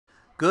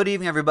Good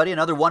evening, everybody.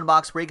 Another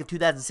one-box break of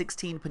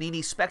 2016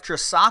 Panini Spectra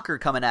Soccer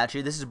coming at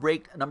you. This is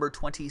break number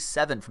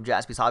 27 from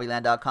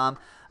JaspysHobbyland.com.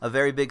 A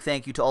very big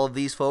thank you to all of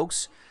these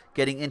folks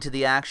getting into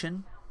the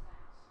action.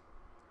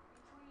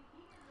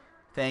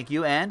 Thank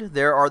you. And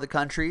there are the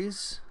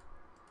countries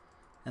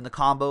and the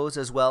combos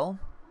as well.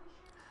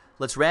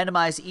 Let's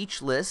randomize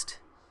each list.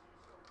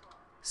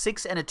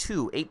 6 and a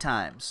 2, 8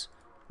 times.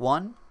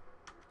 1,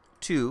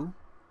 2,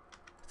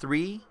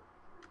 3,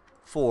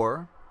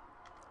 4,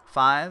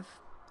 5,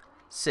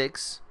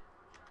 6,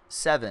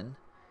 7,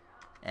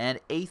 and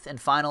 8th and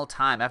final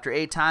time. After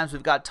 8 times,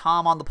 we've got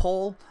Tom on the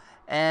pole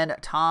and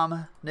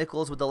Tom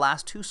Nichols with the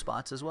last 2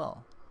 spots as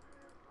well.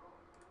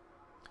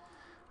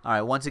 All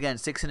right, once again,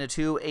 6 and a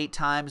 2, 8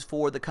 times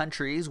for the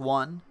countries.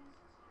 1,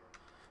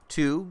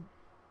 2,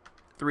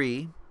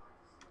 3,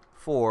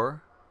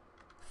 4,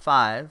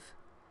 5,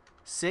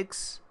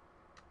 6,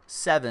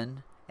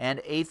 7, and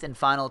 8th and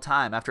final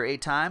time. After 8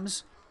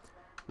 times,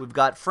 we've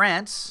got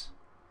France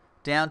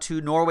down to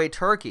Norway,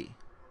 Turkey.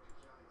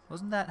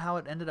 Wasn't that how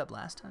it ended up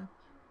last time?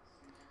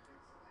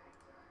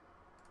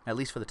 At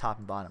least for the top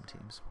and bottom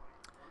teams.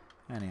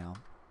 Anyhow.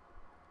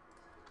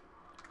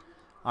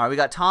 All right, we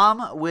got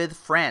Tom with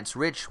France,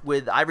 Rich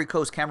with Ivory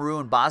Coast,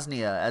 Cameroon,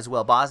 Bosnia as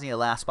well. Bosnia,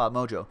 last spot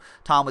mojo.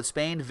 Tom with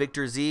Spain,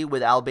 Victor Z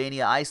with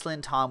Albania,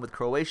 Iceland, Tom with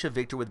Croatia,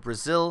 Victor with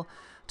Brazil,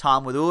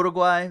 Tom with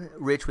Uruguay,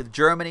 Rich with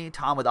Germany,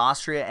 Tom with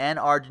Austria and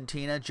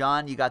Argentina.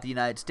 John, you got the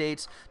United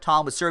States.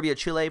 Tom with Serbia,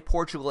 Chile,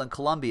 Portugal, and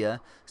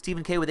Colombia.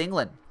 Stephen K with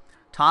England.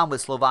 Tom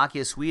with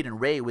Slovakia, Sweden.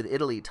 Ray with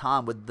Italy.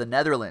 Tom with the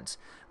Netherlands.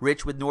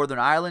 Rich with Northern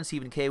Ireland.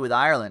 Stephen K with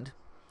Ireland.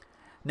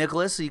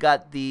 Nicholas, you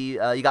got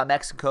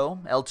Mexico,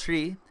 El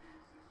Tri.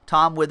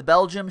 Tom with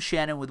Belgium.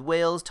 Shannon with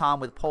Wales. Tom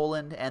with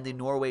Poland, and the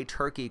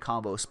Norway-Turkey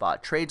combo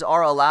spot. Trades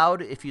are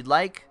allowed if you'd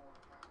like.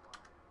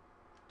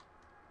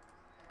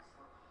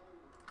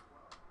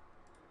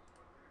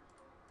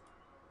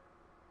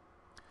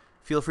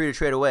 Feel free to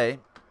trade away.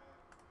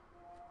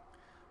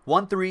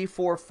 1, 3,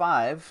 4,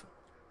 5.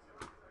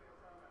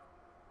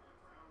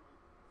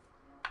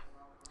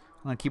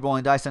 I'm going to keep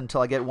rolling dice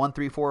until I get 1,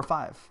 3, 4,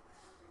 5.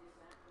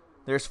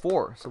 There's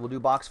 4, so we'll do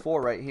box 4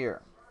 right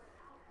here.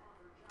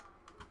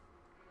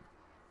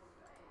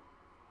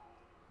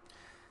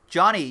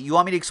 Johnny, you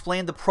want me to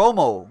explain the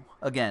promo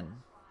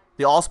again?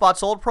 The all spots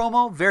sold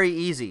promo? Very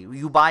easy.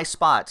 You buy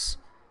spots.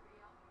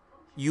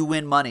 You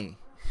win money.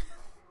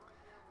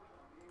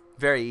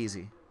 Very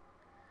easy.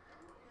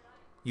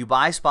 You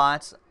buy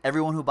spots.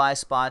 Everyone who buys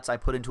spots, I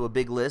put into a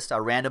big list. I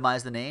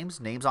randomize the names.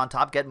 Names on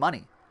top get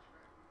money.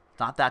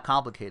 Not that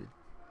complicated.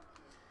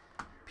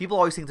 People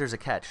always think there's a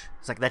catch.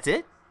 It's like, that's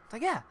it? It's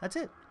like, yeah, that's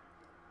it.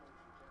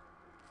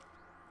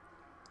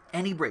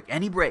 Any break,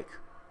 any break.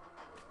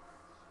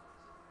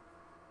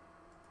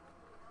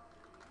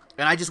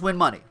 And I just win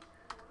money.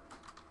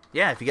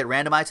 Yeah, if you get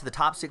randomized to the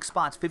top 6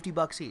 spots,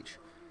 $50 each.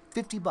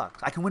 $50.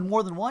 I can win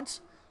more than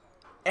once.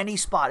 Any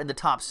spot in the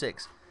top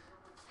 6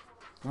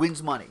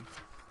 wins money.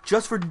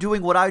 Just for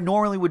doing what I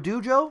normally would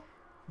do, Joe.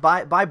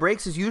 Buy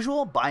breaks as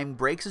usual. Buying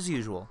breaks as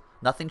usual.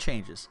 Nothing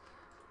changes.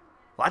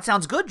 Well, that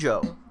sounds good,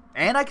 Joe.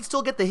 And I can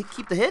still keep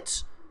the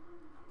hits.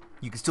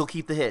 You can still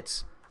keep the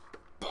hits.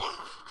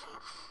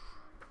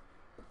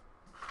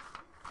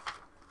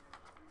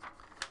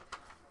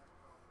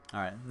 All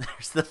right,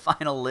 there's the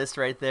final list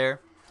right there.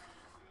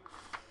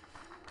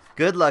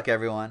 Good luck,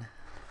 everyone.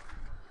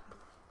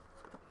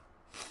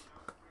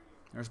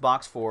 There's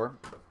box 4.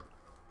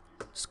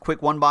 Just a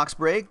quick one-box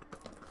break.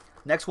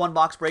 Next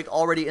one-box break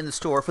already in the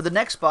store. For the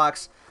next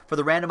box, for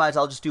the randomized,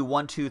 I'll just do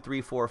 1, 2,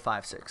 3, 4,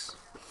 5, 6.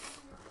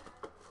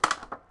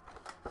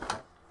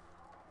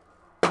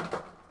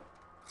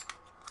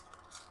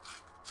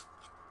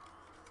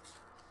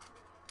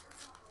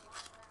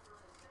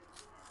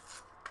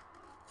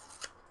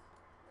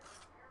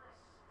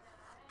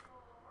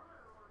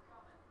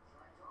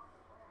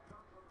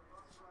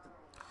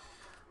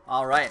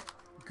 All right.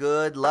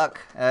 Good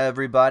luck,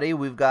 everybody.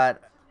 We've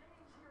got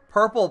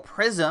Purple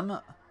Prism,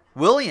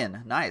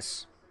 William.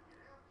 Nice.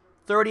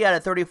 30 out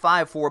of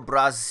 35 for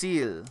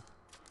Brazil.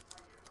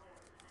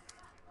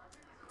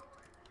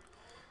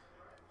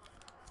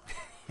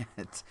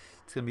 it's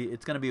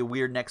gonna be a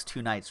weird next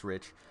 2 nights,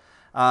 Rich.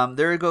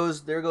 There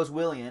goes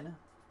William.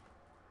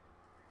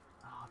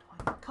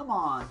 Oh, come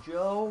on,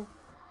 Joe.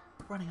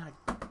 I'm running out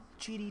of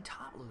GD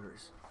top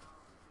loaders.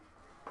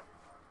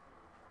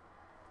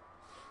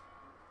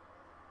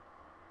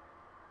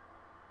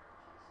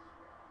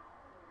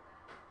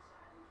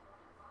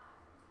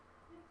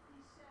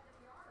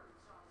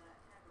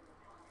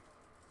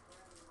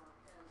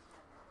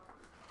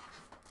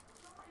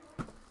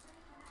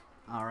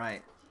 All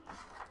right.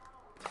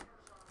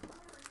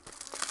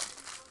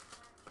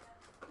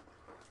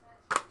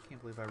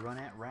 Can't believe I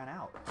ran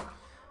out.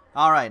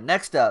 All right,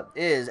 next up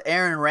is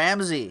Aaron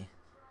Ramsey,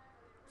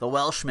 the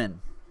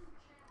Welshman.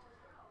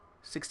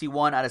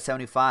 61 out of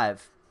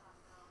 75.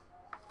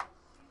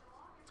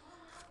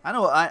 I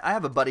know I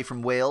have a buddy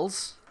from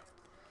Wales.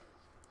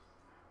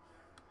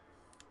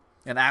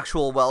 An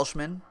actual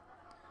Welshman.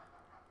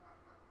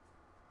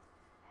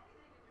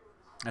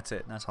 That's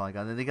it. That's all I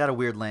got. They got a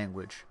weird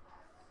language.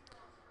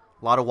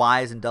 A lot of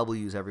Y's and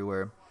W's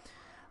everywhere.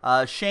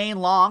 Shane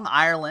Long,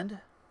 Ireland.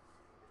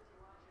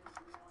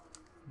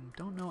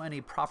 Don't know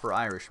any proper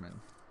Irishmen.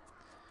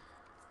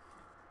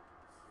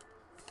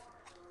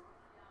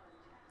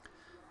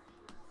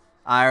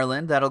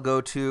 Ireland, that'll go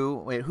to...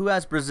 Wait, who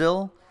has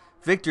Brazil?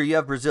 Victor, you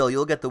have Brazil.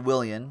 You'll get the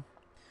Willian.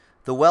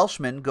 The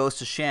Welshman goes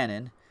to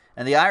Shannon.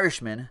 And the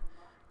Irishman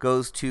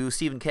goes to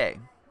Stephen K.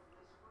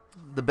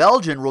 The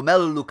Belgian,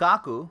 Romelu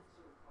Lukaku,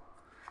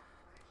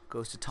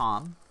 goes to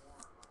Tom.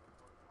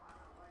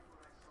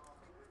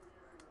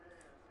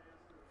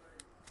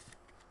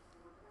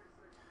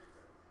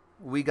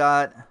 We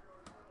got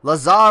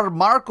Lazar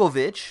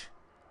Markovic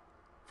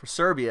for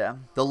Serbia.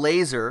 The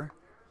laser.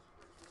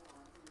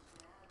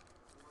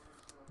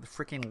 The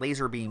freaking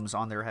laser beams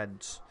on their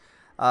heads.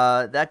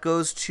 That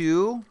goes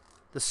to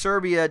the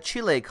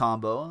Serbia-Chile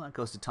combo. That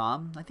goes to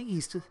Tom. I think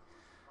he's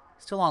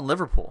still on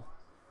Liverpool.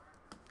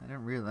 I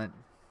didn't really...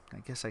 I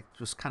guess I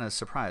was kind of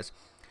surprised.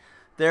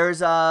 There's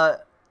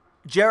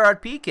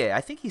Gerard Piqué.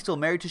 I think he's still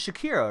married to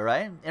Shakira,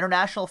 right?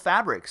 International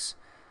Fabrics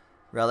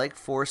relic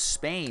for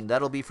Spain.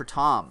 That'll be for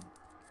Tom.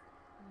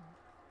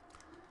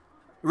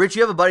 Rich,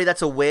 you have a buddy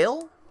that's a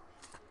whale?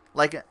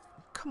 Like,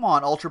 come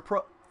on, Ultra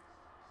Pro.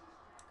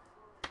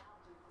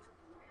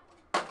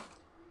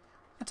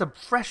 That's a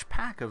fresh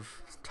pack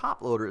of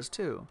top loaders,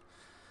 too.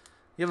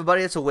 You have a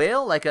buddy that's a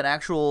whale? Like an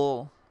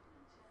actual...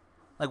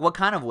 Like, what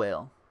kind of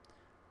whale?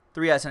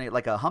 3 eyes,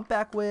 like a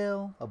humpback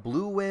whale, a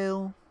blue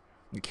whale,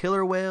 a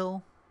killer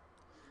whale.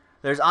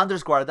 There's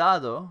Andres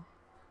Guardado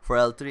for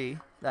L3.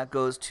 That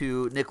goes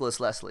to Nicholas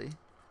Leslie.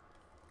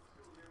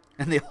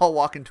 And they all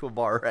walk into a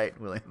bar, right,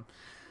 William?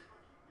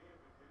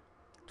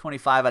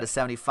 25 out of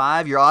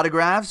 75. Your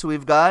autographs,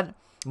 we've got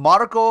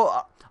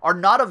Marko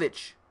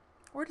Arnautovic.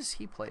 Where does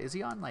he play? Is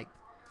he on, like...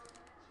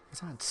 Is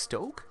he on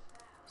Stoke?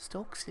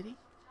 Stoke City?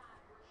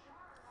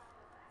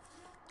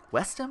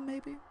 West Ham,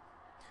 maybe?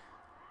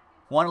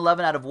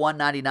 111 out of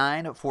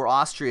 199 for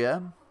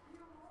Austria.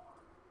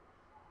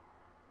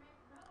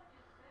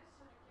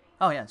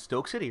 Oh, yeah,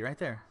 Stoke City right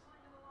there.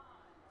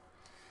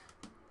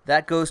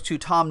 That goes to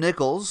Tom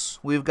Nichols.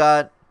 We've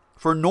got,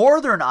 for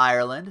Northern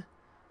Ireland,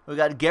 we've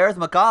got Gareth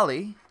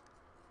McCauley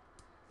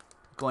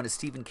going to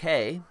Stephen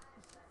K.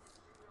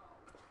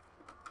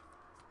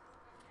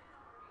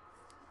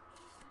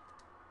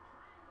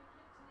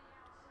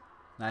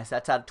 Nice,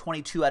 that's out of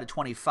 22 out of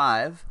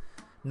 25.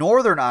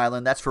 Northern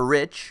Ireland, that's for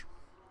Rich.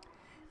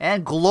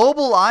 And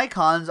Global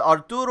Icons,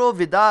 Arturo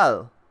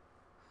Vidal.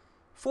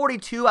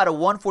 42 out of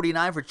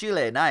 149 for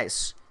Chile.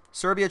 Nice.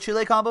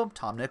 Serbia-Chile combo,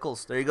 Tom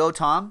Nichols. There you go,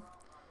 Tom.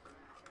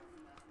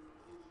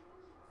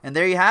 And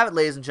there you have it,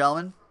 ladies and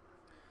gentlemen.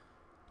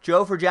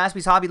 Joe for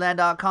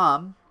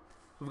JaspysHobbyland.com.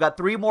 We've got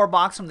 3 more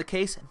boxes from the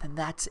case, and then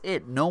that's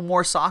it. No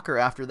more soccer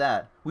after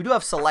that. We do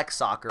have select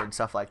soccer and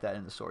stuff like that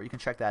in the store. You can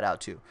check that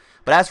out, too.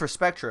 But as for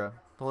Spectra,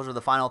 those are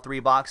the final 3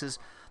 boxes.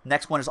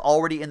 Next one is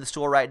already in the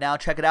store right now.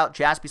 Check it out,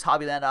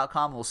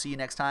 JaspysHobbyland.com. We'll see you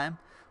next time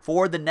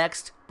for the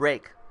next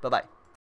break. Bye-bye.